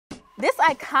This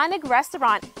iconic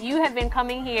restaurant, you have been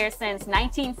coming here since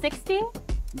 1960?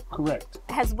 Correct.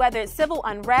 Has weathered civil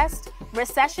unrest,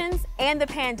 recessions, and the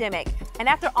pandemic. And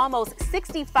after almost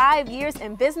 65 years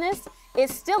in business,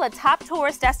 it's still a top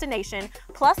tourist destination,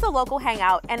 plus a local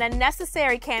hangout and a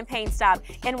necessary campaign stop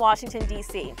in Washington,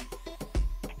 D.C.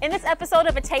 In this episode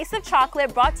of A Taste of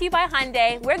Chocolate, brought to you by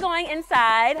Hyundai, we're going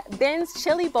inside Ben's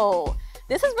Chili Bowl.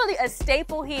 This is really a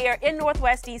staple here in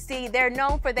Northwest DC. They're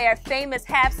known for their famous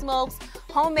half smokes,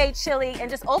 homemade chili, and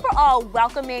just overall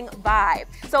welcoming vibe.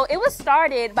 So it was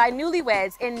started by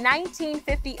newlyweds in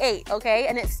 1958, okay?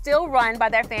 And it's still run by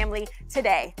their family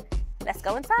today. Let's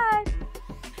go inside.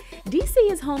 DC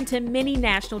is home to many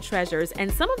national treasures, and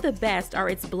some of the best are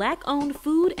its Black-owned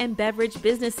food and beverage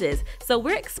businesses. So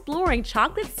we're exploring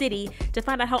Chocolate City to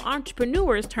find out how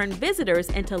entrepreneurs turn visitors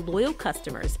into loyal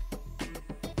customers.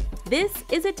 This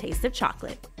is A Taste of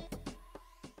Chocolate.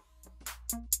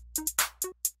 All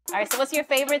right, so what's your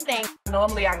favorite thing?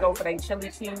 Normally I go for the chili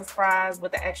cheese fries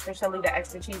with the extra chili, the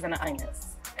extra cheese, and the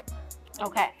onions.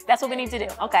 Okay, that's what we need to do.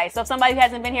 Okay, so if somebody who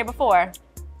hasn't been here before,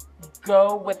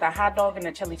 go with the hot dog and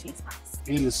the chili cheese fries.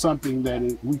 It is something that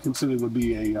we consider to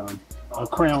be a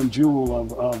crown jewel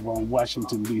of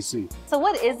Washington, D.C. So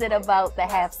what is it about the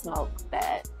half smoke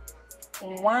that?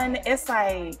 One, it's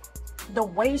like the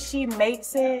way she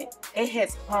makes it, it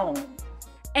hits home.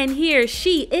 And here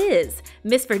she is,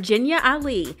 Miss Virginia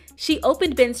Ali. She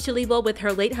opened Ben's Chili Bowl with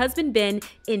her late husband Ben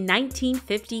in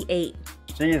 1958.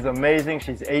 She is amazing.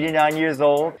 She's 89 years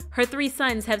old. Her three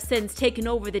sons have since taken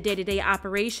over the day-to-day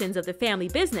operations of the family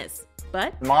business,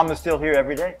 but Mom is still here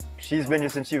every day. She's been here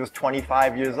since she was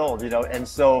 25 years old, and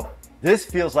so this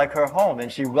feels like her home,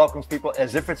 and she welcomes people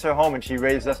as if it's her home, and she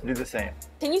raised us to do the same.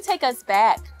 Can you take us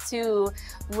back to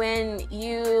when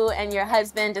you and your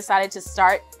husband decided to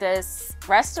start this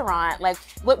restaurant? Like,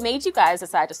 what made you guys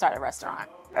decide to start a restaurant?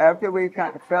 After we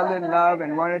kind of fell in love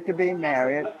and wanted to be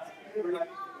married,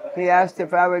 he asked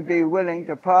if I would be willing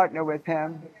to partner with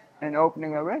him in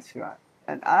opening a restaurant.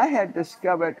 And I had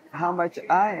discovered how much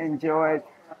I enjoyed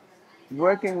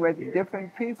working with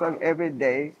different people every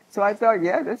day. So I thought,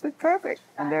 yeah, this is perfect.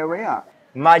 And there we are.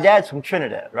 My dad's from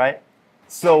Trinidad, right?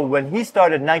 So when he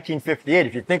started in 1958,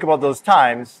 if you think about those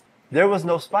times, there was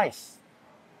no spice.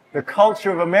 The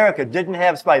culture of America didn't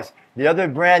have spice. The other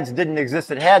brands didn't exist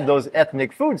that had those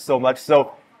ethnic foods so much.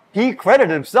 So he credited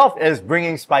himself as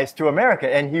bringing spice to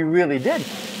America, and he really did.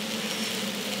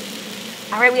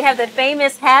 All right, we have the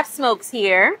famous half smokes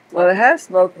here. Well, the half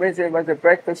smoked originally was a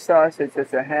breakfast sausage.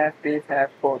 It's a half beef, half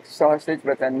pork sausage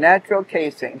with a natural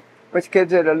casing, which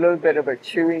gives it a little bit of a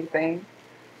chewy thing.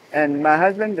 And my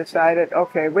husband decided,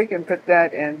 okay, we can put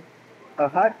that in a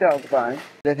hot dog bun.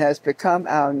 It has become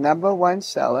our #1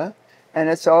 seller, and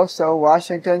it's also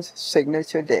Washington's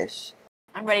signature dish.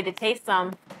 I'm ready to taste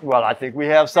some. Well, I think we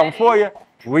have some for you.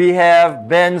 We have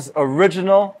Ben's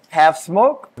original half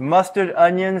smoke, mustard,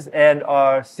 onions, and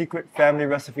our secret family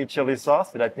recipe chili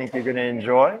sauce that I think you're going to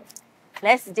enjoy.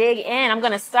 Let's dig in. I'm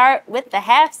going to start with the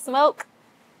half smoke.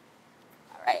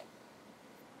 All right.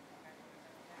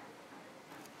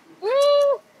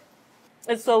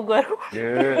 It's so good.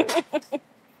 Good.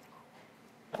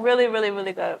 Really, really,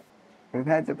 really good. We've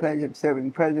had the pleasure of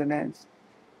serving presidents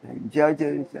and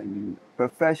judges and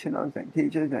professionals and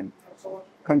teachers and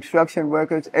construction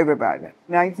workers, everybody.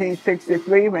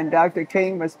 1963, when Dr.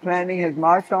 King was planning his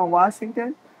March on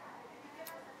Washington,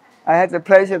 I had the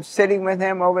pleasure of sitting with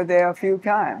him over there a few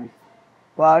times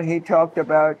while he talked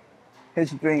about his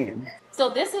dream. So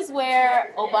this is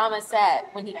where Obama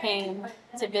sat when he came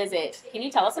to visit. Can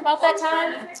you tell us about that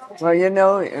time?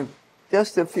 Well,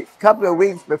 just a couple of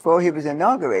weeks before he was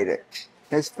inaugurated,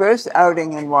 his first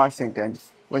outing in Washington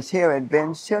was here at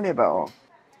Ben's Chili Bowl.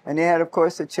 And he had, of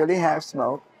course, the chili half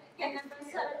smoke. I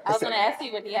was going to ask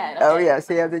you what he had. Okay. Oh, yes,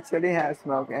 he had the chili half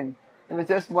smoke. And it was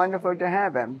just wonderful to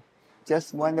have him.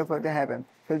 Just wonderful to have him.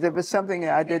 Because it was something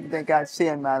that I didn't think I'd see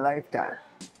in my lifetime.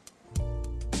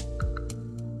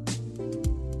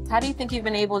 How do you think you've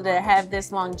been able to have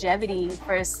this longevity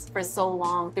for so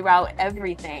long throughout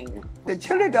everything? The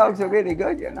chili dogs are really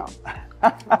good,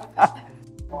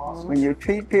 When you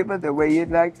treat people the way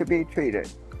you'd like to be treated,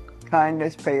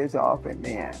 kindness pays off in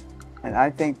the end. And I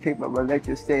think people will let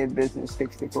you stay in business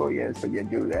 64 years when you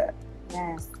do that.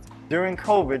 Yes. During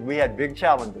COVID, we had big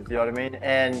challenges, you know what I mean?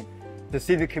 And to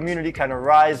see the community kind of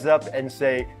rise up and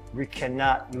say, we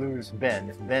cannot lose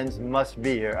Ben's. Ben's must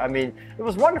be here. I mean, it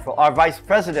was wonderful. Our vice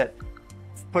president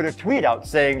put a tweet out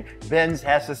saying Ben's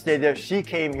has to stay there. She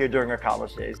came here during her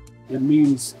college days. It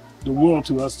means the world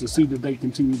to us to see that they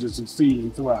continue to succeed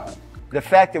and thrive. The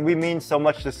fact that we mean so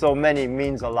much to so many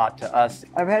means a lot to us.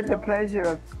 I've had the pleasure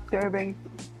of serving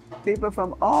people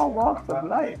from all walks of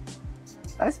life.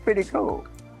 That's pretty cool.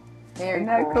 Very Isn't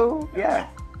that cool? Yeah.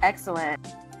 Excellent.